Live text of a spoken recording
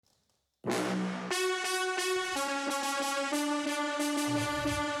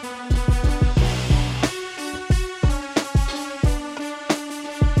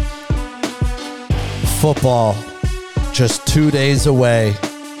Football, just 2 days away.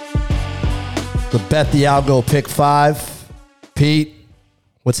 The Bet the Algo Pick 5. Pete,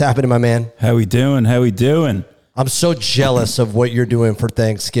 what's happening, my man? How we doing? I'm so jealous of what you're doing for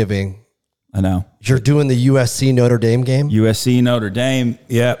Thanksgiving. I know. You're doing the USC Notre Dame game? USC Notre Dame.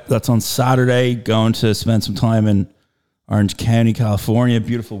 Yep, that's on Saturday. Going to spend some time in Orange County, California.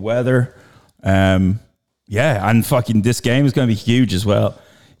 Beautiful weather. And fucking this game is going to be huge as well.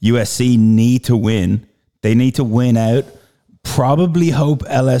 USC need to win. They need to win out. Probably hope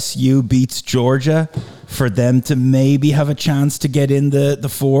LSU beats Georgia for them to maybe have a chance to get in the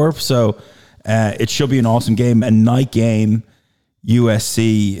four. So it should be an awesome game. A night game,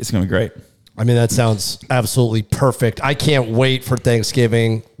 USC. It's going to be great. I mean, that sounds absolutely perfect. I can't wait for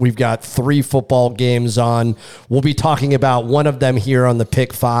Thanksgiving. We've got 3 football games on. We'll be talking about one of them here on the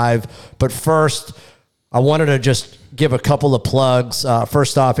Pick 5. But first, I wanted to just give a couple of plugs.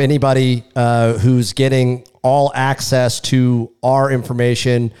 First off, anybody who's getting all access to our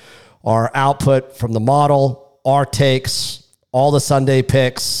information, our output from the model, our takes, all the Sunday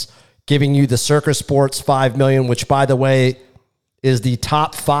picks, giving you the Circus Sports 5 million, which, by the way, is the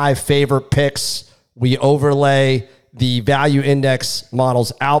top 5 favorite picks. We overlay the value index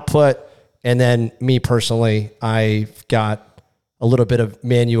model's output. And then me personally, I've got a little bit of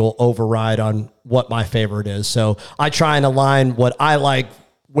manual override on what my favorite is. So I try and align what I like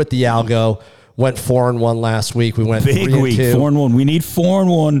with the algo. Went 4-1 last week. We went big 3-2. Week, 4-1. We need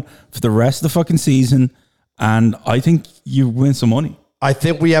 4-1 for the rest of the fucking season. And I think you win some money. I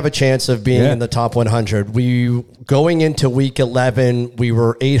think we have a chance of being in the top 100. We going into week 11, we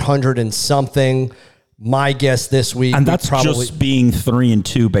were 800 and something. My guess this week, and that's just being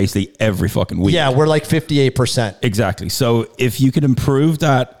 3-2 basically every fucking week. Yeah, we're like 58%. Exactly. So if you could improve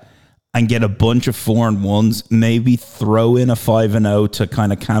that and get a bunch of 4-1s, maybe throw in a 5-0 to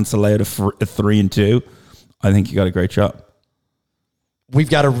kind of cancel out a 3-2, I think you got a great shot. We've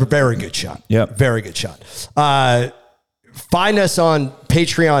got a very good shot. Yeah, very good shot. Find us on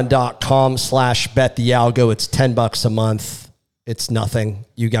patreon.com/betthealgo. It's $10 a month. It's nothing.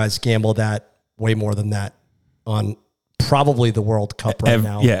 You guys gamble that way more than that on probably the World Cup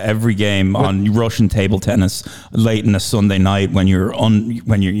now. Yeah, every game on Russian table tennis late in a Sunday night when you're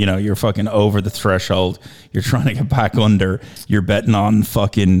you're fucking over the threshold. You're trying to get back under. You're betting on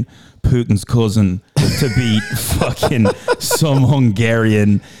fucking Putin's cousin to beat fucking some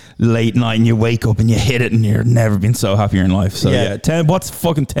Hungarian late night, and you wake up and you hit it and you're never been so happy in life. So what's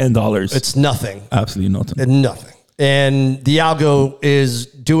fucking $10? It's nothing. Absolutely nothing. Nothing. And the algo is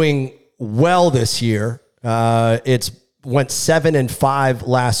doing well this year. It's went 7-5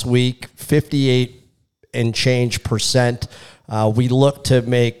 last week, 58 and change percent. We look to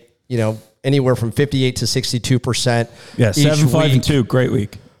make, anywhere from 58 to 62%. Yeah, 7-5-2, great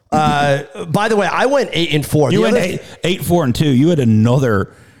week. By the way, I went 8-4. You went 8-4-2. You had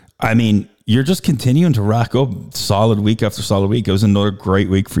another. I mean, you're just continuing to rack up solid week after solid week. It was another great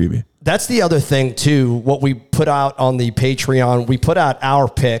week for you. That's the other thing, too. What we put out on the Patreon, we put out our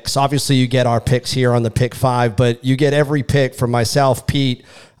picks. Obviously, you get our picks here on the Pick 5, but you get every pick from myself, Pete,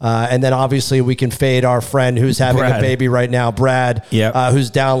 and then obviously we can fade our friend who's having a baby right now, Brad,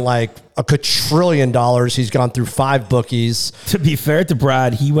 who's down like $1 quadrillion. He's gone through 5 bookies. To be fair to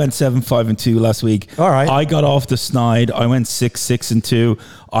Brad, he went 7-5-2 last week. All right. I got off the snide. I went 6-6-2.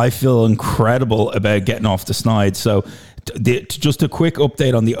 I feel incredible about getting off the snide. So just a quick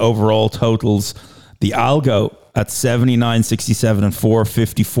update on the overall totals. The algo at 79-67-4,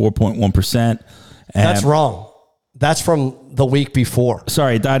 54.1%. That's wrong. That's from the week before.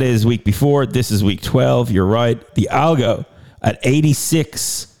 Sorry, that is week before. This is week 12. You're right. The algo at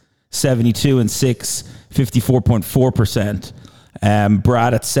 86-72-6, 54.4%.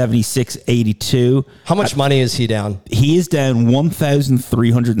 Brad at 76.82. How much money is he down? He is down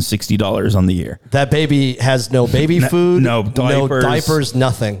 $1,360 on the year. That baby has no baby food, no diapers,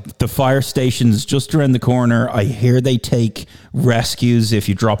 nothing. The fire station's just around the corner. I hear they take rescues if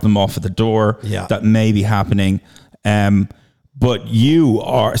you drop them off at the door. Yeah. That may be happening. But you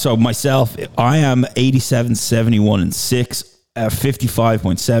are, so myself, I am 87-71-6,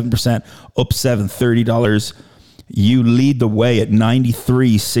 55.7%, up $730. You lead the way at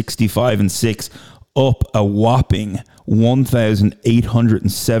 93-65-6, up a whopping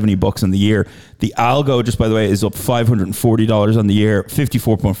 $1,870 on the year. The algo, just by the way, is up $540 on the year,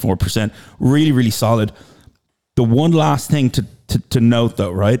 54.4%. Really, really solid. The one last thing to note,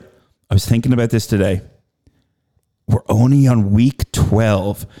 though, right? I was thinking about this today. we're only on week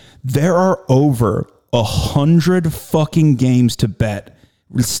 12. There are over 100 fucking games to bet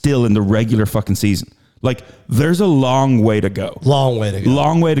still in the regular fucking season. Like, there's a long way to go. Long way to go.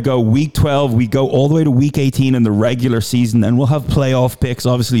 Long way to go. Week 12, we go all the way to week 18 in the regular season, and we'll have playoff picks,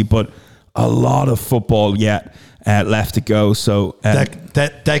 obviously, but a lot of football yet left to go. So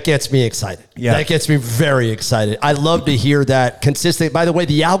that gets me excited. Yeah. That gets me very excited. I love to hear that consistent. By the way,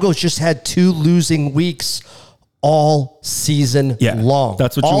 the Algos just had 2 losing weeks all season long.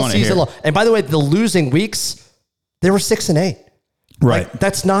 That's what you want to hear. Long. And by the way, the losing weeks, they were 6-8. Right. Like,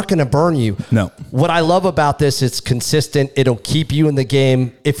 that's not going to burn you. No. What I love about this, it's consistent. It'll keep you in the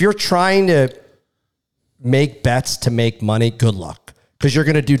game. If you're trying to make bets to make money, good luck, because you're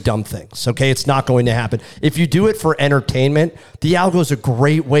going to do dumb things. Okay. It's not going to happen. If you do it for entertainment, the algo is a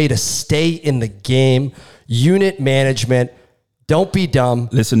great way to stay in the game. Unit management. Don't be dumb.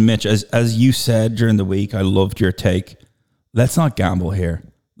 Listen, Mitch, as you said during the week, I loved your take. Let's not gamble here.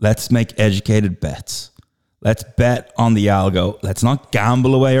 Let's make educated bets. Let's bet on the algo. Let's not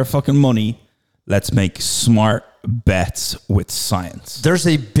gamble away our fucking money. Let's make smart bets with science. There's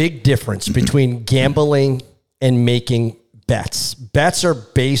a big difference between gambling and making bets. Bets are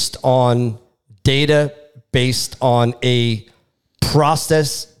based on data, based on a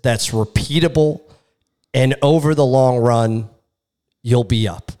process that's repeatable, and over the long run, you'll be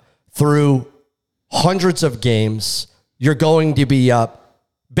up. Through hundreds of games, you're going to be up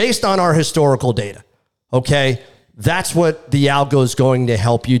based on our historical data. Okay, that's what the algo is going to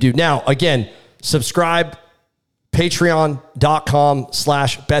help you do. Now, again, subscribe,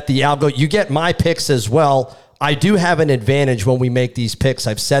 patreon.com/betthealgo. You get my picks as well. I do have an advantage when we make these picks.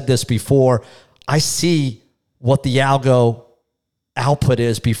 I've said this before. I see what the algo output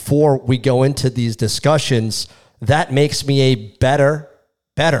is before we go into these discussions. That makes me a better.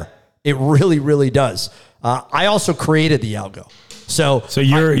 It really, really does. I also created the algo. So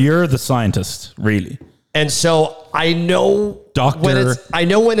you're the scientist, really. And so I know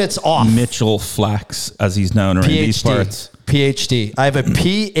when it's off. Mitchell Flax, as he's known around these parts. PhD. I have a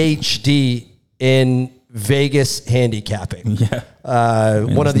PhD in Vegas handicapping. Yeah.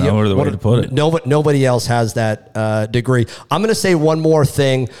 One of the way to put it. Nobody else has that degree. I'm going to say one more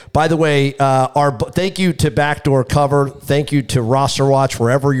thing. By the way, thank you to Backdoor Cover. Thank you to Roster Watch,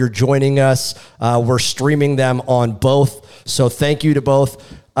 wherever you're joining us. We're streaming them on both. So thank you to both.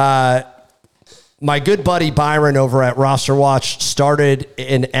 My good buddy Byron over at Roster Watch started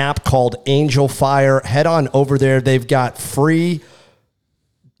an app called Angel Fire. Head on over there. They've got free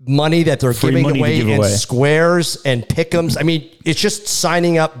money that they're giving away in squares and pick'ems. I mean, it's just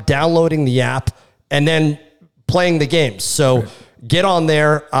signing up, downloading the app, and then playing the games. So get on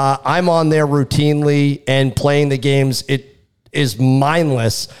there. I'm on there routinely and playing the games. It is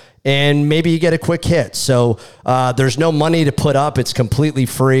mindless. And maybe you get a quick hit. So there's no money to put up. It's completely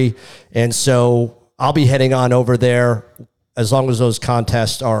free. And so I'll be heading on over there as long as those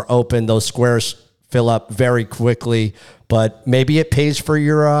contests are open. Those squares fill up very quickly, but maybe it pays for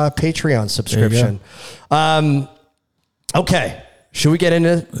your Patreon subscription. Okay. Should we get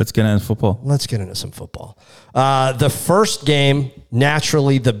into? Let's get into football. Let's get into some football. The first game,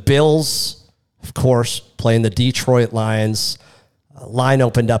 naturally, the Bills, of course, playing the Detroit Lions. Line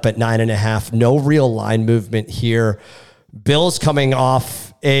opened up at 9.5. No real line movement here. Bills coming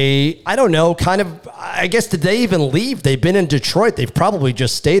off I guess, did they even leave? They've been in Detroit. They've probably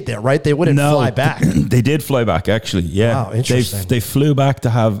just stayed there, right? They wouldn't fly back. They did fly back, actually. Yeah. Wow, interesting. They flew back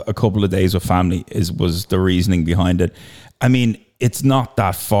to have a couple of days with family was the reasoning behind it. I mean, it's not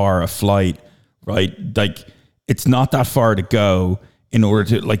that far a flight, right? Like, it's not that far to go. In order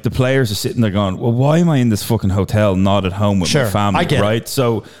to, like, the players are sitting there going, well, why am I in this fucking hotel, not at home with my family, right?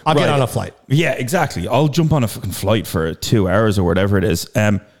 So I'll get on a flight. Yeah, exactly. I'll jump on a fucking flight for 2 hours or whatever it is.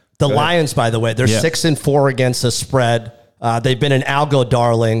 The Lions, by the way, they're 6-4 against the spread. They've been an algo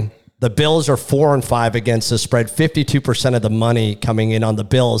darling. The Bills are 4-5 against the spread. 52% of the money coming in on the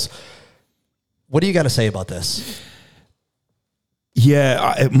Bills. What do you got to say about this?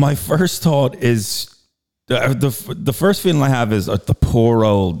 Yeah, my first thought is, the first feeling I have is the poor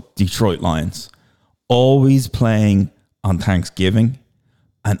old Detroit Lions, always playing on Thanksgiving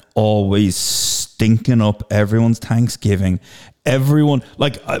and always stinking up everyone's Thanksgiving. Everyone,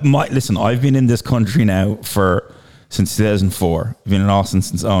 listen, I've been in this country now since 2004. I've been in Austin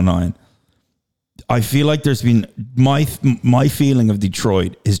since 2009. I feel like there's been my feeling of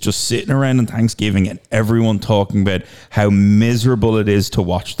Detroit is just sitting around on Thanksgiving and everyone talking about how miserable it is to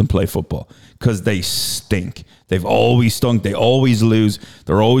watch them play football because they stink. They've always stunk. They always lose.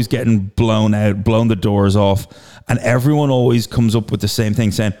 They're always getting blown out, blown the doors off. And everyone always comes up with the same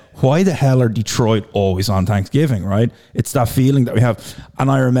thing saying, why the hell are Detroit always on Thanksgiving, right? It's that feeling that we have. And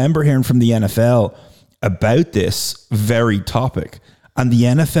I remember hearing from the NFL about this very topic. And the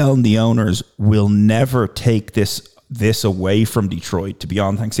NFL and the owners will never take this away from Detroit to be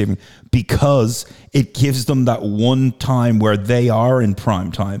on Thanksgiving, because it gives them that one time where they are in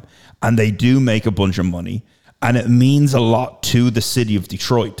prime time and they do make a bunch of money. And it means a lot to the city of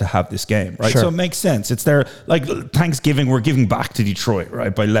Detroit to have this game, right? Sure. So it makes sense. It's their, like, Thanksgiving, we're giving back to Detroit,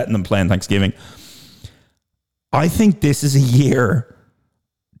 right? By letting them play on Thanksgiving. I think this is a year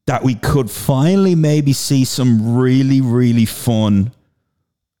that we could finally maybe see some really, really fun,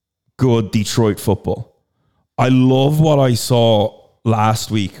 good Detroit football. I love what I saw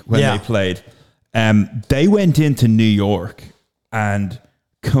last week when they played. They went into New York and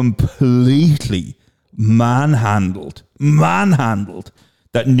completely manhandled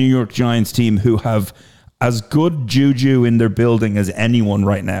that New York Giants team, who have as good juju in their building as anyone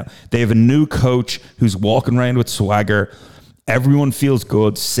right now. They have a new coach who's walking around with swagger. Everyone feels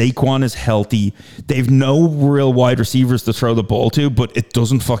good. Saquon is healthy. They've no real wide receivers to throw the ball to, but it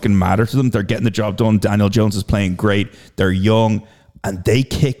doesn't fucking matter to them. They're getting the job done. Daniel Jones is playing great. They're young, and they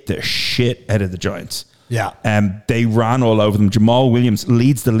kicked the shit out of the Giants. Yeah. They ran all over them. Jamal Williams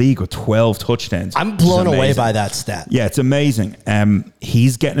leads the league with 12 touchdowns. I'm blown away by that stat. Yeah, it's amazing.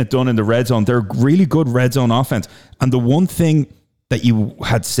 He's getting it done in the red zone. They're a really good red zone offense. And the one thing that you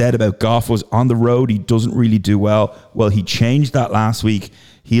had said about Goff was on the road, he doesn't really do well. Well, he changed that last week.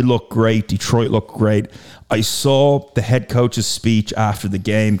 He looked great. Detroit looked great. I saw the head coach's speech after the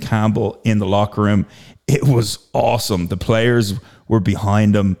game, Campbell, in the locker room. It was awesome. The players were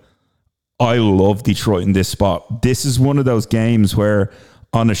behind him. I love Detroit in this spot. This is one of those games where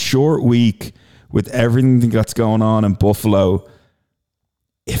on a short week with everything that's going on in Buffalo,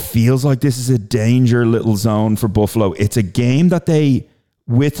 it feels like this is a danger little zone for Buffalo. It's a game that they,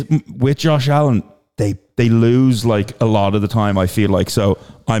 with Josh Allen, they lose like a lot of the time, I feel like. So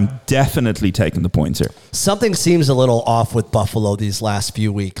I'm definitely taking the points here. Something seems a little off with Buffalo these last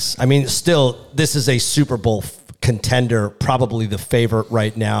few weeks. I mean, still, this is a Super Bowl contender, probably the favorite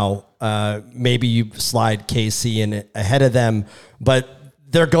right now. Maybe you slide KC in ahead of them, but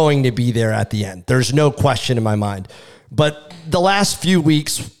they're going to be there at the end. There's no question in my mind. But the last few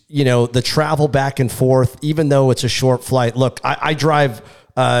weeks, you know, the travel back and forth, even though it's a short flight. Look, I drive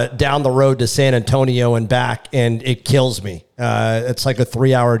down the road to San Antonio and back, and it kills me. It's like a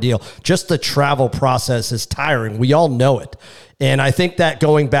 3-hour deal. Just the travel process is tiring. We all know it. And I think that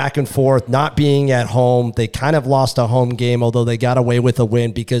going back and forth, not being at home, they kind of lost a home game, although they got away with a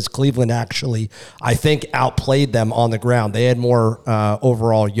win because Cleveland actually, I think, outplayed them on the ground. They had more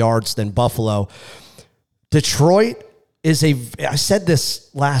overall yards than Buffalo. Detroit is I said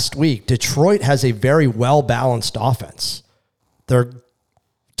this last week, Detroit has a very well-balanced offense. They're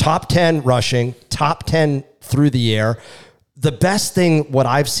top 10 rushing, top 10 through the air. The best thing, what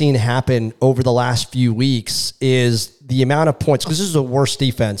I've seen happen over the last few weeks, is the amount of points, because this is the worst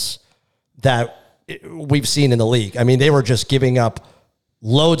defense that we've seen in the league. I mean, they were just giving up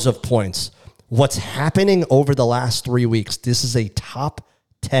loads of points. What's happening over the last 3 weeks, this is a top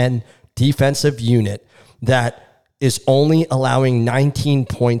 10 defensive unit that is only allowing 19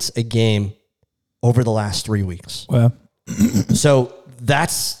 points a game over the last 3 weeks. Well, so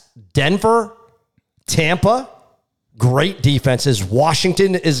that's Denver, Tampa, great defenses.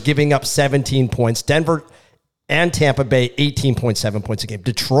 Washington is giving up 17 points. Denver and Tampa Bay, 18.7 points a game.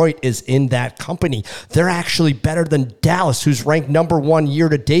 Detroit is in that company. They're actually better than Dallas, who's ranked number 1 year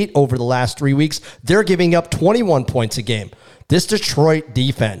to date over the last 3 weeks. They're giving up 21 points a game. This Detroit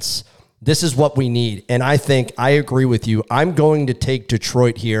defense, this is what we need. And I think I agree with you. I'm going to take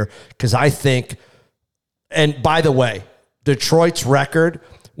Detroit here because I think, and by the way, Detroit's record,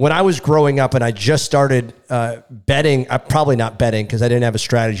 when I was growing up and I just started betting, probably not betting because I didn't have a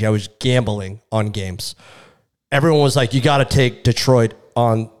strategy. I was gambling on games. Everyone was like, you got to take Detroit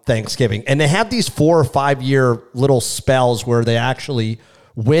on Thanksgiving. And they have these 4 or 5 year little spells where they actually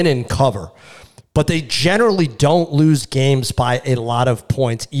win and cover. But they generally don't lose games by a lot of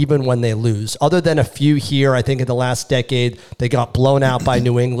points, even when they lose. Other than a few here, I think in the last decade, they got blown out by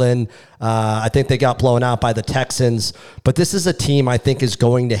New England. I think they got blown out by the Texans. But this is a team I think is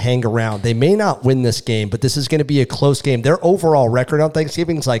going to hang around. They may not win this game, but this is going to be a close game. Their overall record on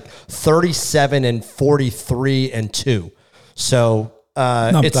Thanksgiving is like 37-43-2. So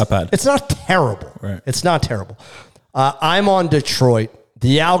not that bad. It's not terrible. Right. It's not terrible. I'm on Detroit.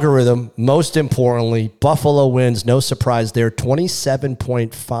 The algorithm, most importantly, Buffalo wins. No surprise there,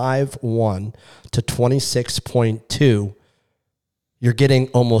 27.51 to 26.2. You're getting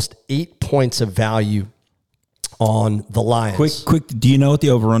almost 8 points of value on the Lions. Quick. Do you know what the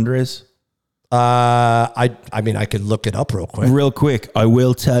over-under is? I mean, I could look it up real quick. Real quick, I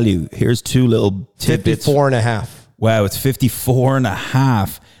will tell you. Here's two little tidbits. 54.5. Wow, it's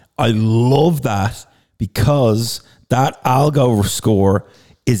 54.5. I love that because that algo score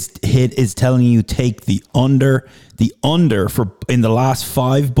is telling you take the under. The under for in the last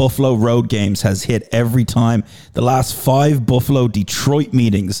 5 Buffalo road games has hit every time. The last 5 Buffalo Detroit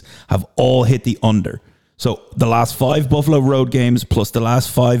meetings have all hit the under. So the last 5 Buffalo road games plus the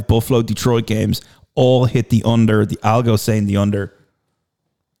last 5 Buffalo Detroit games all hit the under. The algo saying the under.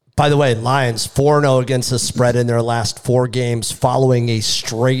 By the way, Lions 4-0 against the spread in their last 4 games following a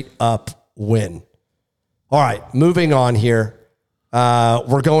straight up win. All right, moving on here.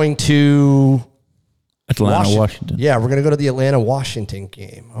 We're going to Atlanta, Washington. Yeah, we're going to go to the Atlanta-Washington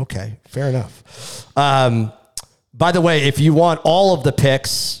game. Okay, fair enough. By the way, if you want all of the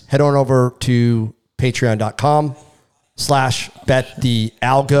picks, head on over to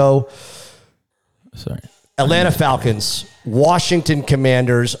patreon.com/betthealgo. Sorry. Atlanta Falcons, Washington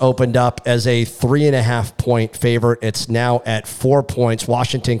Commanders opened up as a 3.5-point favorite. It's now at 4 points.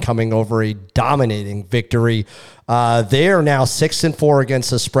 Washington coming over a dominating victory. They are now 6-4 against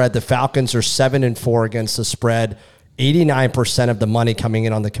the spread. The Falcons are 7-4 against the spread. 89% of the money coming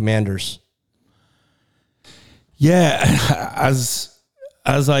in on the Commanders. Yeah, as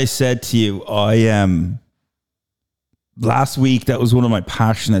I said to you, last week, that was one of my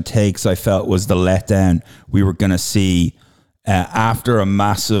passionate takes I felt was the letdown we were going to see after a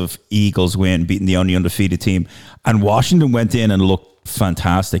massive Eagles win, beating the only undefeated team. And Washington went in and looked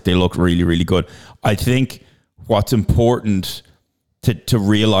fantastic. They looked really, really good. I think what's important to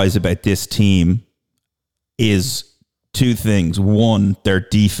realize about this team is 2 things. One, their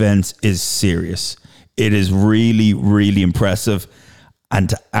defense is serious. It is really, really impressive. And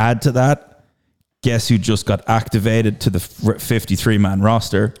to add to that, guess who just got activated to the 53-man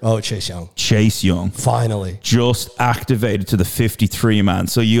roster? Oh, Chase Young. Chase Young. Finally. Just activated to the 53-man.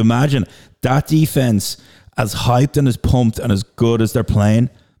 So you imagine that defense, as hyped and as pumped and as good as they're playing,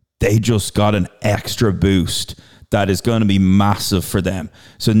 they just got an extra boost that is going to be massive for them.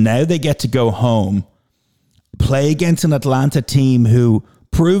 So now they get to go home, play against an Atlanta team who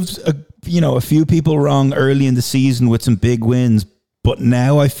proved a few people wrong early in the season with some big wins. But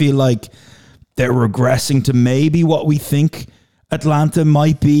now I feel like they're regressing to maybe what we think Atlanta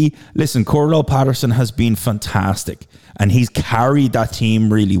might be. Listen, Cordell Patterson has been fantastic, and he's carried that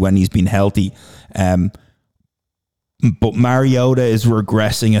team really when he's been healthy. But Mariota is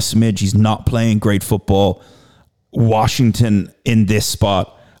regressing a smidge. He's not playing great football. Washington in this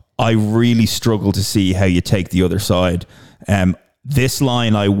spot, I really struggle to see how you take the other side. This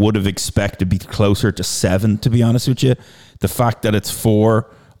line I would have expected to be closer to 7, to be honest with you. The fact that it's 4,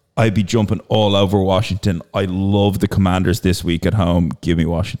 I'd be jumping all over Washington. I love the Commanders this week at home. Give me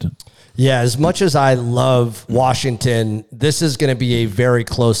Washington. Yeah, as much as I love Washington, this is going to be a very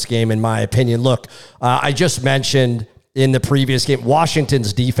close game, in my opinion. Look, I just mentioned in the previous game,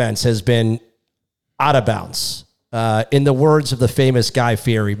 Washington's defense has been out of bounds. In the words of the famous Guy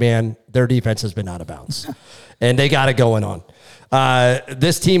Fieri, man, their defense has been out of bounds. And they got it going on.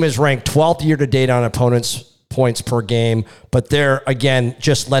 This team is ranked 12th year-to-date on opponents' points per game, but they're, again,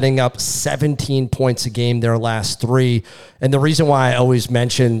 just letting up 17 points a game their last 3. And the reason why I always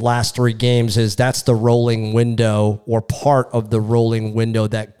mention last 3 games is that's the rolling window, or part of the rolling window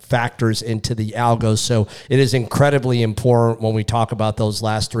that factors into the algo. So it is incredibly important when we talk about those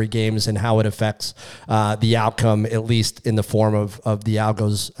last 3 games and how it affects the outcome, at least in the form of the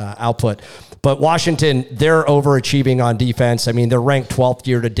algo's output. But Washington, they're overachieving on defense. I mean, they're ranked 12th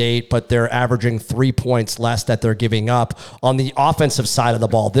year to date, but they're averaging 3 points less that they're giving up. On the offensive side of the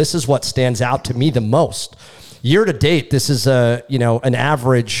ball, this is what stands out to me the most. Year to date, this is an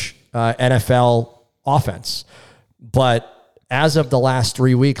average NFL offense. But as of the last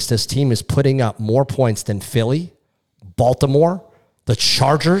 3 weeks, this team is putting up more points than Philly, Baltimore, the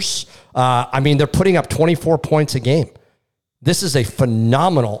Chargers. They're putting up 24 points a game. This is a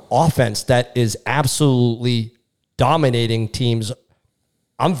phenomenal offense that is absolutely dominating teams.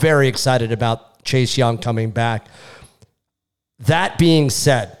 I'm very excited about Chase Young coming back. That being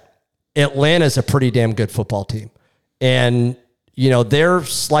said, Atlanta's a pretty damn good football team. And, they're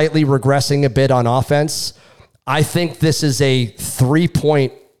slightly regressing a bit on offense. I think this is a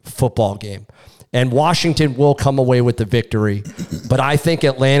 3-point football game. And Washington will come away with the victory. But I think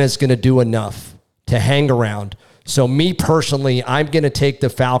Atlanta's going to do enough to hang around. So me personally, I'm going to take the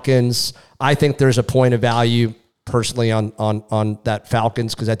Falcons. I think there's a point of value personally on that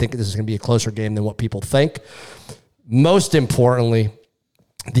Falcons, because I think this is going to be a closer game than what people think. Most importantly,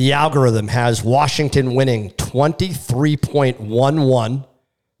 the algorithm has Washington winning 23.11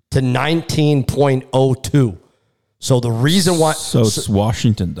 to 19.02. So the reason why... So it's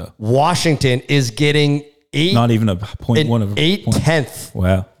Washington, though. Washington is getting not even a 0.1 of a 8/10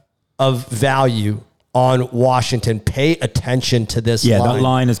 Wow. of value on Washington. Pay attention to this line. Yeah, that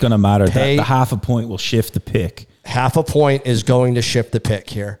line is going to matter. The half a point will shift the pick. Half a point is going to shift the pick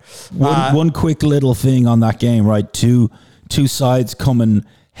here. One quick little thing on that game, right? Two sides coming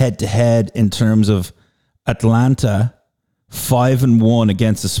head to head in terms of Atlanta 5-1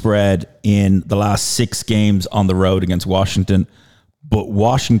 against the spread in the last 6 games on the road against Washington, but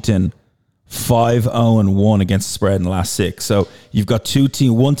Washington 5-0-1 against the spread in the last 6. So you've got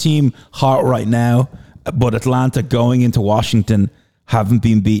one team hot right now, but Atlanta going into Washington haven't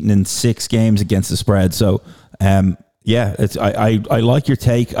been beaten in 6 games against the spread. So I like your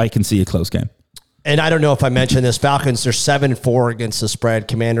take. I can see a close game. And I don't know if I mentioned this. Falcons are 7-4 against the spread.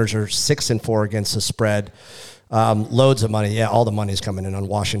 Commanders are 6-4 against the spread. Loads of money. Yeah, all the money's coming in on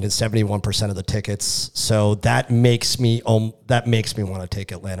Washington. 71% of the tickets. So that makes me want to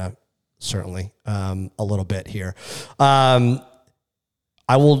take Atlanta. Certainly, a little bit here. I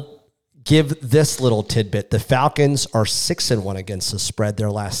will give this little tidbit. The Falcons are 6-1 against the spread their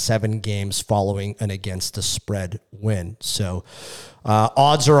last 7 games following an against the spread win. So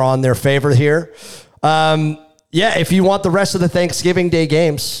odds are on their favor here. If you want the rest of the Thanksgiving Day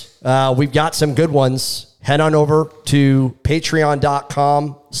games, we've got some good ones. Head on over to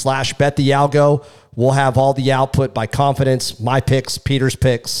patreon.com/betthealgo. We'll have all the output by confidence, my picks, Peter's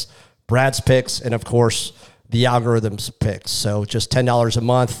picks, Brad's picks, and of course, the algorithm's picks. So just $10 a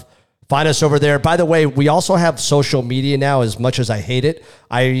month. Find us over there. By the way, we also have social media now. As much as I hate it,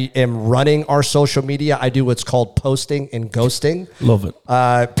 I am running our social media. I do what's called posting and ghosting. Love it.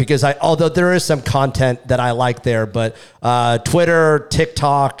 Because although there is some content that I like there, but Twitter,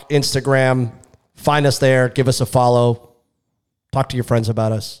 TikTok, Instagram, find us there. Give us a follow. Talk to your friends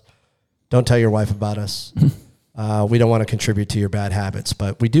about us. Don't tell your wife about us. We don't want to contribute to your bad habits,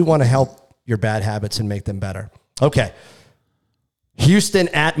 but we do want to help your bad habits and make them better. Okay. Houston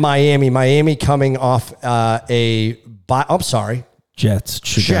at Miami. Miami coming off Jets,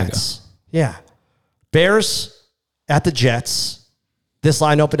 Chicago. Jets. Yeah. Bears at the Jets. This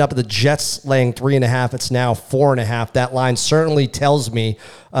line opened up at the Jets laying 3.5. It's now 4.5. That line certainly tells me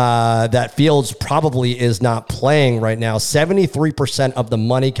that Fields probably is not playing right now. 73% of the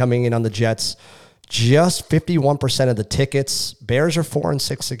money coming in on the Jets. Just 51% of the tickets. Bears are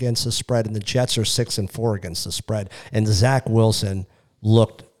 4-6 against the spread, and the Jets are 6-4 against the spread. And Zach Wilson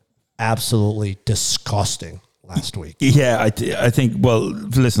looked absolutely disgusting last week. Yeah, I think, well,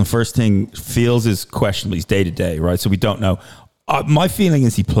 listen, first thing, Fields is questionable. He's day-to-day, right? So we don't know. My feeling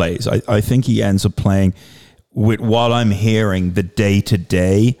is he plays. I think he ends up playing with what I'm hearing, the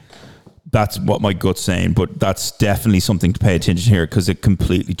day-to-day. That's what my gut's saying, but that's definitely something to pay attention here because it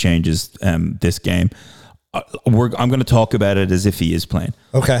completely changes this game. I'm going to talk about it as if he is playing.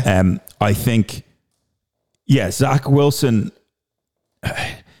 Okay. I think, Zach Wilson,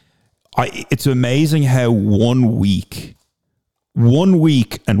 it's amazing how 1 week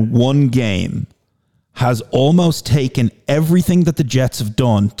and one game has almost taken everything that the Jets have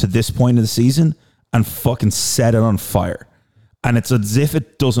done to this point of the season and fucking set it on fire. And it's as if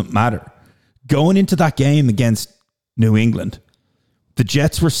it doesn't matter. Going into that game against New England, the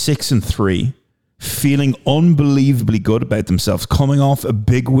Jets were 6-3, feeling unbelievably good about themselves, coming off a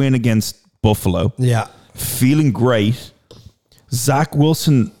big win against Buffalo. Yeah. Feeling great. Zach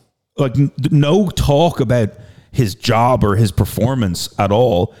Wilson, like no talk about his job or his performance at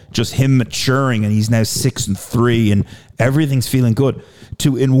all, just him maturing, and he's now 6-3 and everything's feeling good.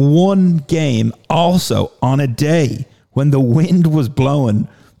 To in one game, also on a day when the wind was blowing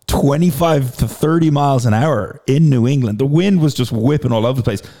 25 to 30 miles an hour in New England, the wind was just whipping all over the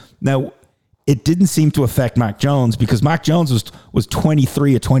place. Now, it didn't seem to affect Mac Jones because Mac Jones was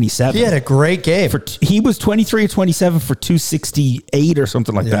 23 of 27. He had a great game. He was 23 of 27 for 268 or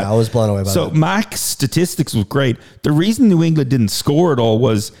something like that. Yeah, I was blown away by that. So Mac's statistics was great. The reason New England didn't score at all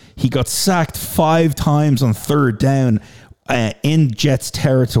was he got sacked 5 times on third down in Jets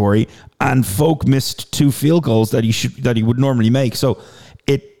territory, and Folk missed 2 field goals that he would normally make. So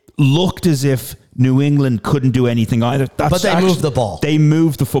it looked as if New England couldn't do anything either. But they moved the ball. They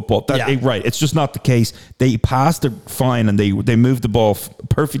moved the football. Right. It's just not the case. They passed it fine and they moved the ball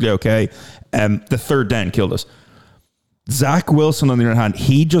perfectly okay. The third down killed us. Zach Wilson, on the other hand,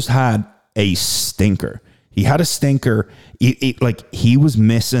 he just had a stinker. He had a stinker. He was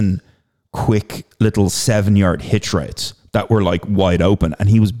missing quick little 7-yard hitch routes that were like wide open, and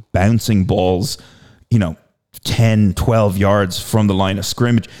he was bouncing balls, 10, 12 yards from the line of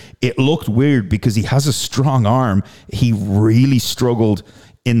scrimmage. It looked weird because he has a strong arm. He really struggled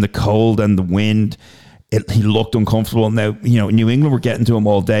in the cold and the wind. He looked uncomfortable. Now, New England were getting to him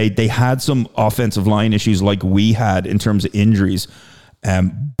all day. They had some offensive line issues like we had in terms of injuries.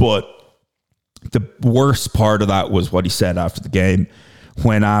 But the worst part of that was what he said after the game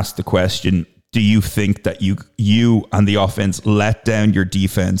when asked the question, do you think that you and the offense let down your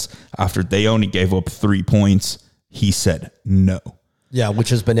defense after they only gave up 3 points? He said no. Yeah,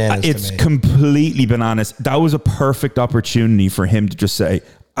 which is bananas. It's completely bananas. That was a perfect opportunity for him to just say,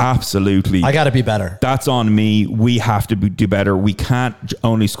 absolutely, I got to be better. That's on me. We have to do better. We can't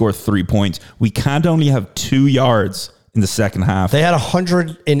only score 3 points. We can't only have 2 yards in the second half. They had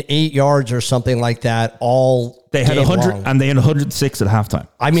 108 yards or something like that all They had 100 long. and they had 106 at halftime.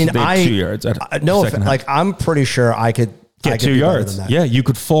 I mean, so they had 2 yards at no, second half. I'm pretty sure I could Get I could 2 do better yards. than that. Yeah, you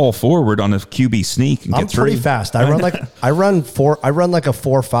could fall forward on a QB sneak and I'm get 3. pretty fast. I run like a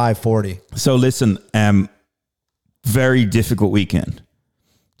 4.5 40. So listen, very difficult weekend.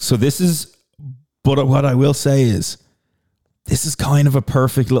 So this is, but what I will say is, this is kind of a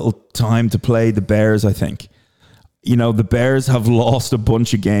perfect little time to play the Bears, I think. The Bears have lost a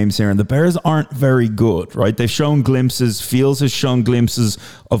bunch of games here, and the Bears aren't very good, right? They've shown glimpses. Fields has shown glimpses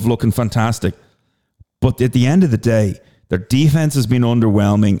of looking fantastic. But at the end of the day, their defense has been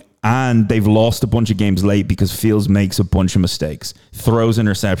underwhelming, and they've lost a bunch of games late because Fields makes a bunch of mistakes, throws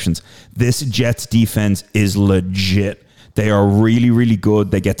interceptions. This Jets defense is legit. They are really, really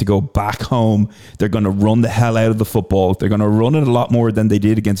good. They get to go back home. They're going to run the hell out of the football. They're going to run it a lot more than they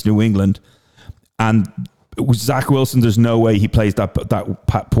did against New England. And Zach Wilson, there's no way he plays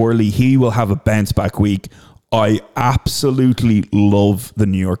that poorly. He will have a bounce back week. I absolutely love the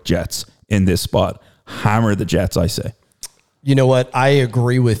New York Jets in this spot. Hammer the Jets, I say. You know what? I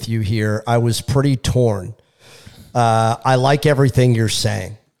agree with you here. I was pretty torn. I like everything you're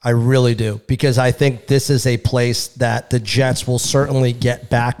saying. I really do, because I think this is a place that the Jets will certainly get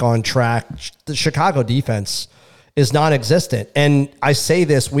back on track. The Chicago defense is non-existent. And I say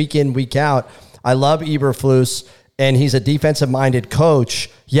this week in, week out. I love Eberflus, and he's a defensive-minded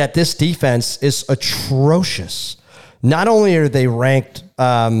coach, yet this defense is atrocious. Not only are they ranked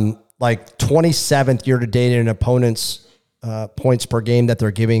like 27th year-to-date in opponents' points per game that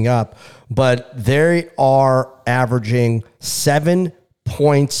they're giving up, but they are averaging 6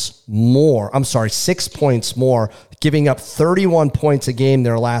 points more, giving up 31 points a game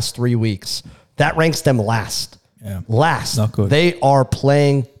their last 3 weeks. That ranks them last. Yeah. Last. Not good. They are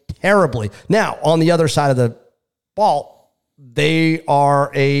playing terribly. Now, on the other side of the ball, they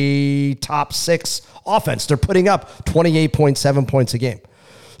are a top 6 offense. They're putting up 28.7 points a game.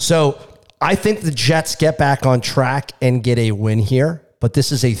 So I think the Jets get back on track and get a win here, but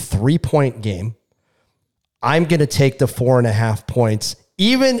this is a 3-point game. I'm going to take the 4.5 points.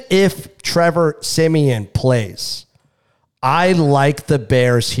 Even if Trevor Siemian plays, I like the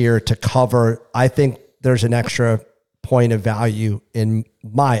Bears here to cover. I think there's an extra point of value in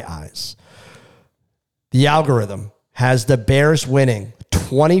my eyes. The algorithm has the Bears winning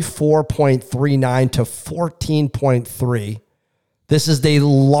 24.39 to 14.3. This is the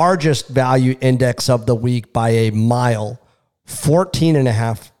largest value index of the week by a mile.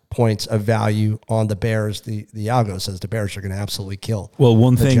 14.5 points of value on the Bears. The algo says the Bears are going to absolutely kill. Well,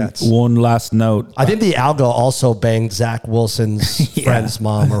 one last note. I think the algo also banged Zach Wilson's friend's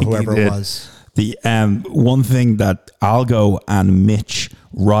mom or whoever it was. The one thing that Algo and Mitch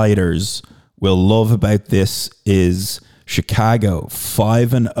Riders will love about this is Chicago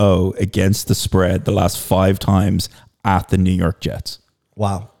 5-0 against the spread the last 5 times at the New York Jets.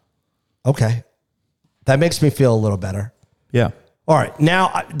 Wow. Okay. That makes me feel a little better. Yeah. All right.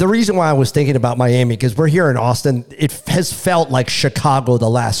 Now, the reason why I was thinking about Miami, because we're here in Austin, it has felt like Chicago the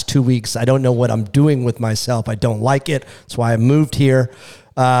last 2 weeks. I don't know what I'm doing with myself. I don't like it. That's why I moved here.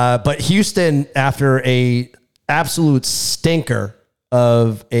 But Houston, after a absolute stinker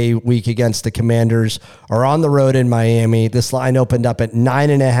of a week against the Commanders, are on the road in Miami. This line opened up at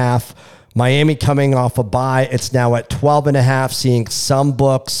 9.5. Miami coming off a bye. It's now at 12.5, seeing some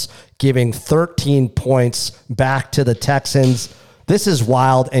books giving 13 points back to the Texans. This is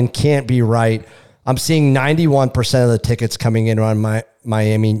wild and can't be right. I'm seeing 91% of the tickets coming in on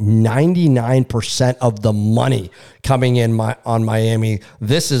Miami, 99% of the money coming in on Miami.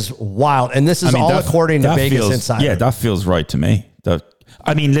 This is wild. And this is according to Vegas Insider. Yeah, that feels right to me.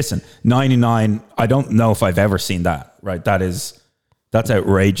 Listen, 99, I don't know if I've ever seen that, right? That's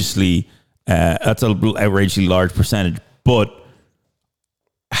outrageously, that's an outrageously large percentage. But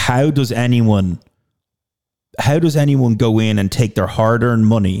how does anyone go in and take their hard-earned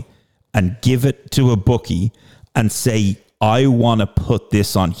money and give it to a bookie and say, I want to put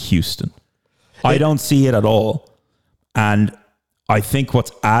this on Houston. I don't see it at all. And I think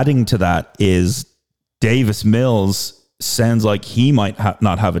what's adding to that is Davis Mills sounds like he might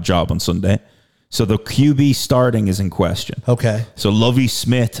not have a job on Sunday. So the QB starting is in question. Okay. So Lovie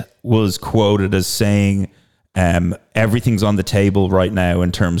Smith was quoted as saying, everything's on the table right now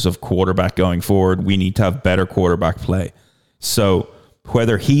in terms of quarterback going forward. We need to have better quarterback play. So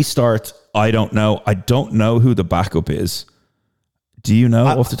whether he starts, I don't know. I don't know who the backup is. Do you know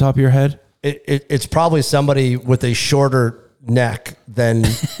off the top of your head? It's probably somebody with a shorter neck than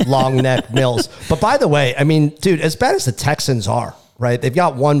long neck Mills. But by the way, I mean, dude, as bad as the Texans are, right? They've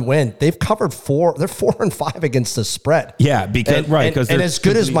got one win. They've covered 4. They're 4-5 against the spread. Yeah, because and as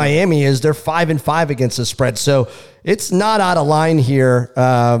good as Miami is, they're 5-5 against the spread. So it's not out of line here.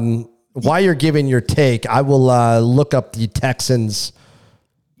 While you're giving your take, I will look up the Texans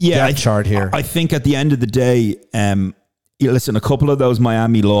depth chart here. I think at the end of the day, listen, a couple of those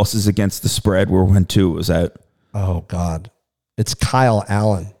Miami losses against the spread were when Tua was out. Oh God, it's Kyle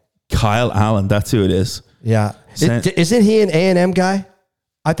Allen. Kyle Allen, that's who it is. Yeah. Isn't he an A&M guy?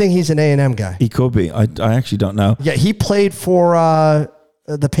 I think he's an A&M guy. He could be. I actually don't know. Yeah, he played for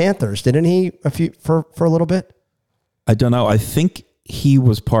the Panthers, didn't he? For a little bit. I don't know. I think he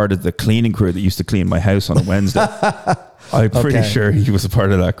was part of the cleaning crew that used to clean my house on a Wednesday. I'm pretty sure he was a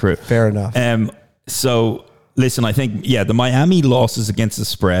part of that crew. Fair enough. So listen, I think the Miami losses against the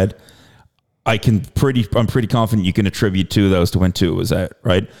spread, I'm pretty confident you can attribute 2 of those to when Tua was out,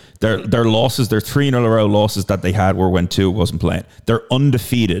 right? Their losses, their 3 in a row losses that they had were when Tua wasn't playing. They're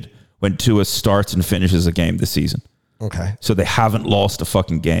undefeated when Tua starts and finishes a game this season. Okay. So they haven't lost a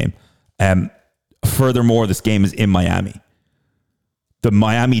fucking game. Furthermore, this game is in Miami. The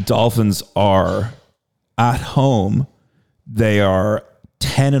Miami Dolphins are at home. They are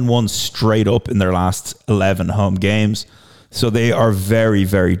 10-1 straight up in their last 11 home games. So they are very,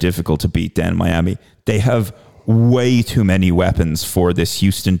 very difficult to beat down Miami. They have way too many weapons for this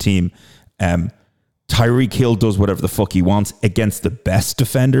Houston team. Tyreek Hill does whatever the fuck he wants against the best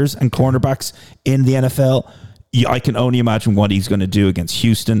defenders and cornerbacks in the NFL. I can only imagine what he's going to do against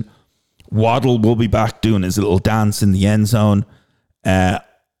Houston. Waddle will be back doing his little dance in the end zone. I'm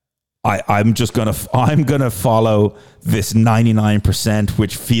gonna follow this 99%,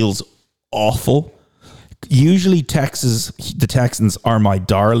 which feels awful. Usually the Texans are my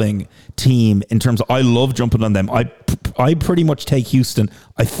darling team in terms of, I love jumping on them. I pretty much take Houston,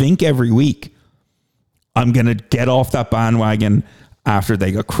 I think, every week. I'm going to get off that bandwagon after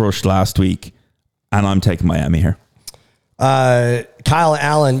they got crushed last week, and I'm taking Miami here. Kyle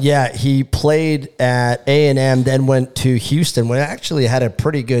Allen, he played at A&M, then went to Houston, where actually had a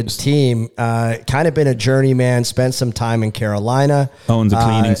pretty good team. Kind of been a journeyman, spent some time in Carolina. Owns a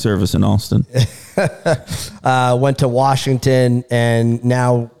cleaning service in Austin. Went to Washington, and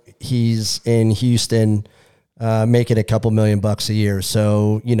now he's in Houston, making a couple $1 million a year.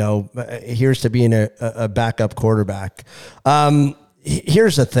 So, here's to being a backup quarterback.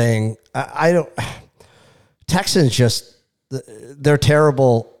 Here's the thing. Texans just, they're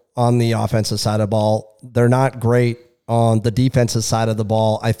terrible on the offensive side of the ball. They're not great on the defensive side of the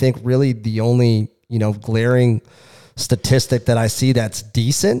ball. I think really the only, glaring statistic that I see that's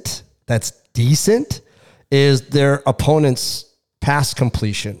decent is their opponent's pass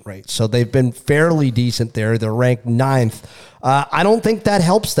completion rate. So they've been fairly decent there. They're ranked 9th. I don't think that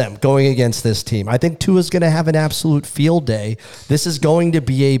helps them going against this team. I think Tua's going to have an absolute field day. This is going to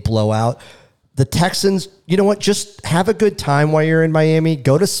be a blowout. The Texans, you know what? Just have a good time while you're in Miami.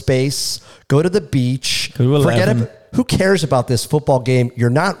 Go to space. Go to the beach. Forget it. Who cares about this football game? You're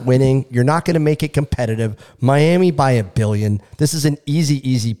not winning. You're not going to make it competitive. Miami by $1 billion. This is an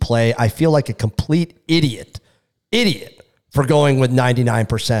easy play. I feel like a complete idiot for going with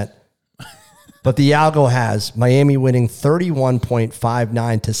 99%. But the algo has Miami winning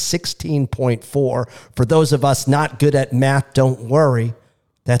 31.59 to 16.4. For those of us not good at math, don't worry.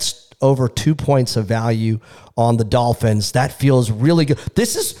 That's over 2 points of value on the Dolphins. That feels really good.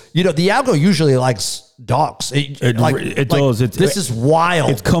 This is, the algo usually likes dogs. It does. This is wild.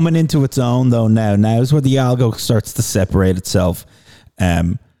 It's coming into its own though now. Now is where the algo starts to separate itself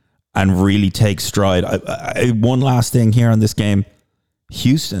and really take stride. One last thing here on this game.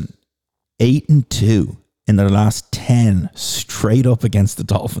 Houston, 8-2 in their last 10 straight up against the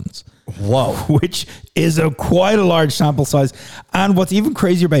Dolphins. Whoa. Which is quite a large sample size. And what's even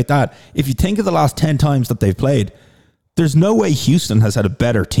crazier about that, if you think of the last 10 times that they've played, there's no way Houston has had a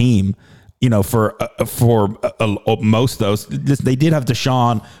better team, for most of those. They did have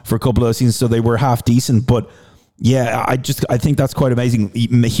Deshaun for a couple of seasons, so they were half decent. But, Yeah, I think that's quite amazing.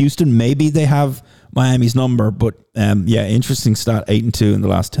 Houston, maybe they have Miami's number, but yeah, interesting stat, 8-2 in the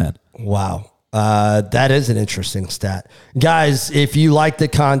last 10. Wow. That is an interesting stat. Guys, if you like the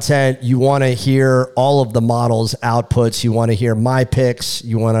content, you want to hear all of the models' outputs, you want to hear my picks,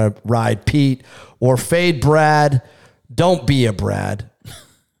 you want to ride Pete or fade Brad, don't be a Brad.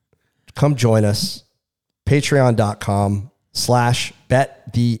 Come join us.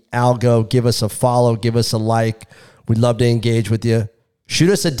 Patreon.com/betthealgo. Give us a follow, give us a like. We'd love to engage with you. Shoot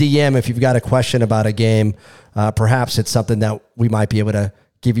us a DM if you've got a question about a game. Perhaps it's something that we might be able to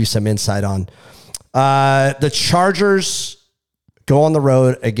give you some insight on. The Chargers go on the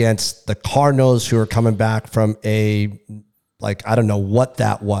road against the Cardinals, who are coming back from I don't know what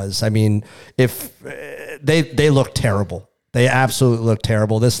that was. I mean, if they look terrible. They absolutely look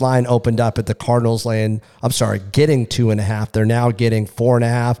terrible. This line opened up at the Cardinals getting 2.5. They're now getting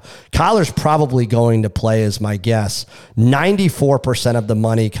 4.5. Kyler's probably going to play, is my guess. 94% of the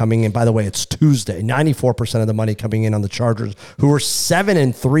money coming in. By the way, it's Tuesday. 94% of the money coming in on the Chargers, who are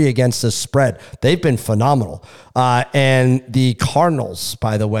 7-3 against the spread. They've been phenomenal. And the Cardinals,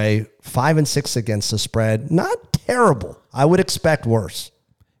 by the way, 5-6 against the spread. Not terrible. I would expect worse.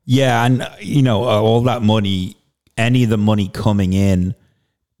 Yeah, and all that money. Any of the money coming in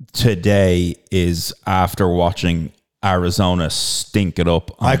today is after watching Arizona stink it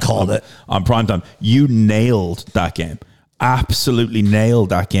up. I called it on primetime. You nailed that game. Absolutely nailed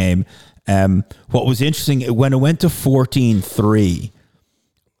that game. What was interesting, when it went to 14-3,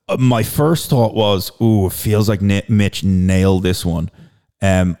 my first thought was, it feels like Mitch nailed this one.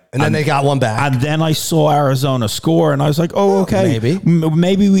 And then they got one back. And then I saw Arizona score, and I was like, okay.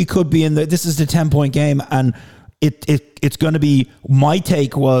 Maybe we could be in this is the 10-point game, and it's going to be, my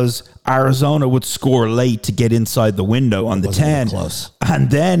take was Arizona would score late to get inside the window on the 10. Close.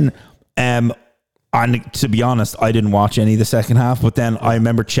 And then, and to be honest, I didn't watch any of the second half, but then I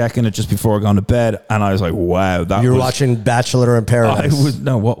remember checking it just before I got to bed, and I was like, wow. You were watching Bachelor in Paradise. We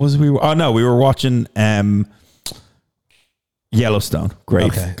were watching Yellowstone.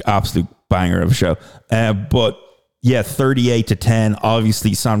 Great. Okay. Absolute banger of a show. But yeah, 38-10,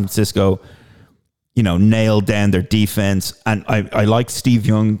 obviously San Francisco nailed down their defense. And I like Steve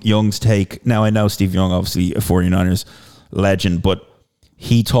Young's take. Now, I know Steve Young, obviously a 49ers legend, but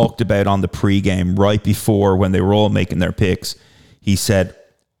he talked about on the pregame right before when they were all making their picks, he said,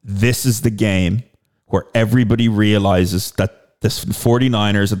 this is the game where everybody realizes that the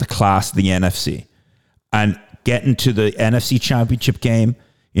 49ers are the class of the NFC. And getting to the NFC Championship game,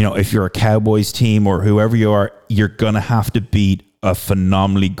 if you're a Cowboys team or whoever you are, you're going to have to beat a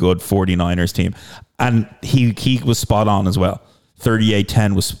phenomenally good 49ers team. And he was spot on as well.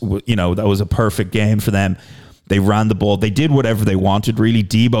 38-10 was, that was a perfect game for them. They ran the ball. They did whatever they wanted, really.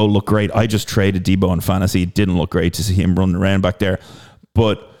 Debo looked great. I just traded Debo in fantasy. It didn't look great to see him running around back there.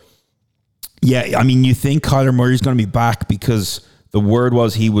 But, yeah, I mean, you think Kyler Murray's going to be back because the word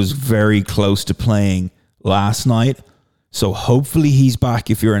was he was very close to playing last night. So hopefully he's back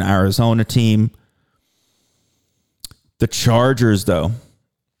if you're an Arizona team. The Chargers, though,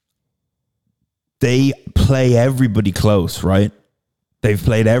 they play everybody close, right? They've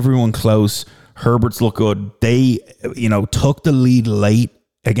played everyone close. Herbert's look good. They, took the lead late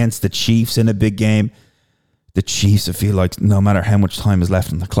against the Chiefs in a big game. The Chiefs, I feel like no matter how much time is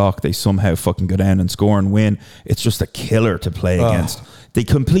left on the clock, they somehow fucking go down and score and win. It's just a killer to play against. They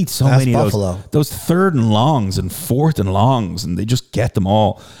complete so many of those third and longs and fourth and longs, and they just get them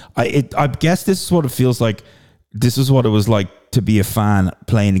all. I guess this is what it feels like. This is what it was like to be a fan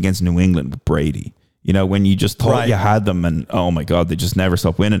playing against New England with Brady. When you just thought you had them and, oh my God, they just never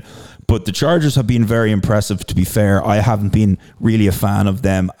stop winning. But the Chargers have been very impressive, to be fair. I haven't been really a fan of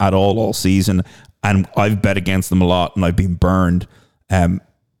them at all season. And I've bet against them a lot and I've been burned.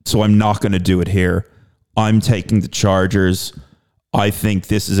 So I'm not going to do it here. I'm taking the Chargers. I think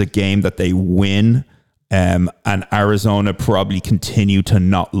this is a game that they win. And Arizona probably continue to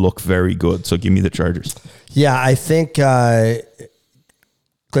not look very good. So give me the Chargers. Yeah, I think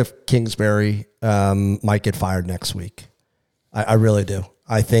Cliff Kingsbury might get fired next week. I really do.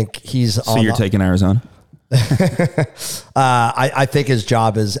 I think he's on. So you're taking Arizona? I think his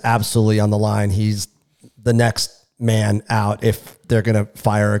job is absolutely on the line. He's the next man out if they're going to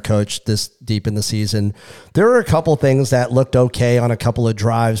fire a coach this deep in the season. There are a couple things that looked okay on a couple of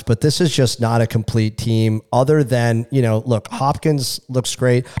drives, but this is just not a complete team other than, look, Hopkins looks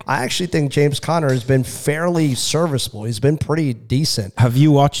great. I actually think James Conner has been fairly serviceable. He's been pretty decent. Have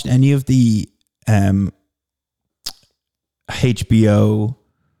you watched any of the HBO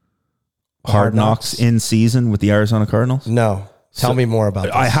Hard Knocks in season with the Arizona Cardinals? No. Tell me more about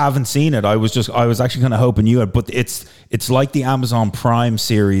this. I haven't seen it. I was actually kind of hoping you had, but it's like the Amazon Prime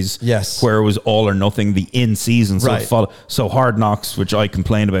series, yes, where it was all or nothing, the in season. So Hard Knocks, which I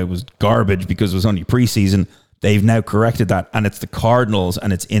complained about, was garbage because it was only preseason. They've now corrected that, and it's the Cardinals,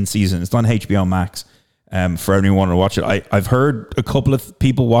 and it's in season. It's on HBO Max. For anyone to watch it, I've heard a couple of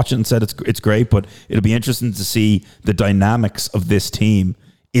people watch it and said it's great, but it'll be interesting to see the dynamics of this team.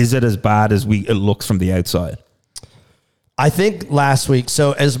 Is it as bad as it looks from the outside? I think last week,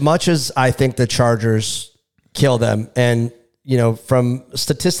 so as much as I think the Chargers kill them, and, from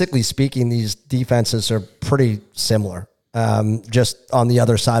statistically speaking, these defenses are pretty similar. Just on the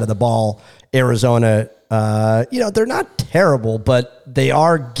other side of the ball, Arizona, they're not terrible, but they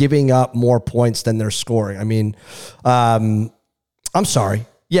are giving up more points than they're scoring. I mean, I'm sorry.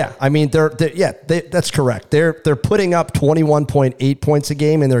 Yeah, I mean, that's correct. They're putting up 21.8 points a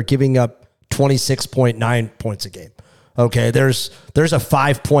game, and they're giving up 26.9 points a game. Okay, there's a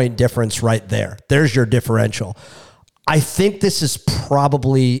 5-point difference right there. There's your differential. I think this is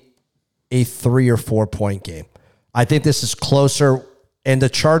probably a 3 or 4 point game. I think this is closer, and the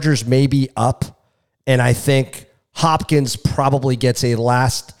Chargers may be up, and I think Hopkins probably gets a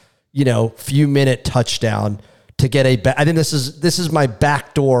last, few minute touchdown to get I think this is my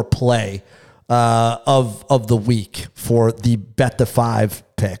backdoor play of the week for the Bet the 5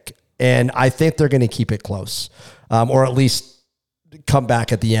 pick, and I think they're going to keep it close. Or at least come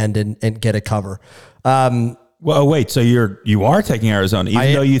back at the end and get a cover. Well, wait. So you are taking Arizona,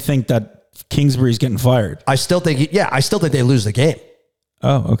 even though you think that Kingsbury's getting fired. I still think they lose the game.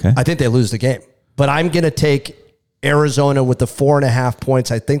 Oh, okay. I think they lose the game, but I'm going to take Arizona with the 4.5 points.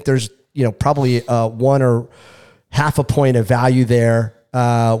 I think there's probably 1 or half a point of value there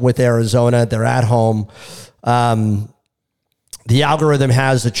with Arizona. They're at home. The algorithm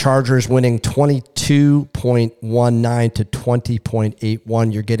has the Chargers winning 22.19 to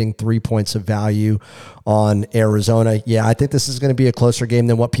 20.81. You're getting 3 points of value on Arizona. Yeah, I think this is going to be a closer game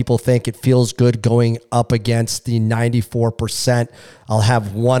than what people think. It feels good going up against the 94%. I'll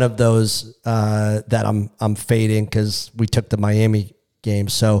have one of those that I'm fading because we took the Miami game.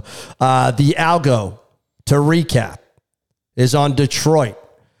 So the algo, to recap, is on Detroit,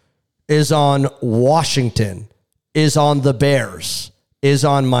 is on Washington, is on the Bears, is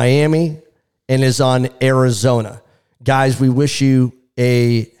on Miami, and is on Arizona. Guys, we wish you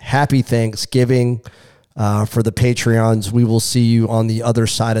a happy Thanksgiving. For the Patreons, we will see you on the other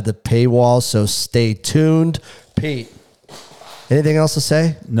side of the paywall, so stay tuned. Pete, anything else to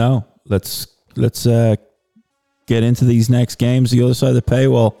say? No. Let's get into these next games, the other side of the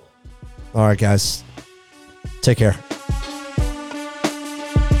paywall. All right, guys. Take care.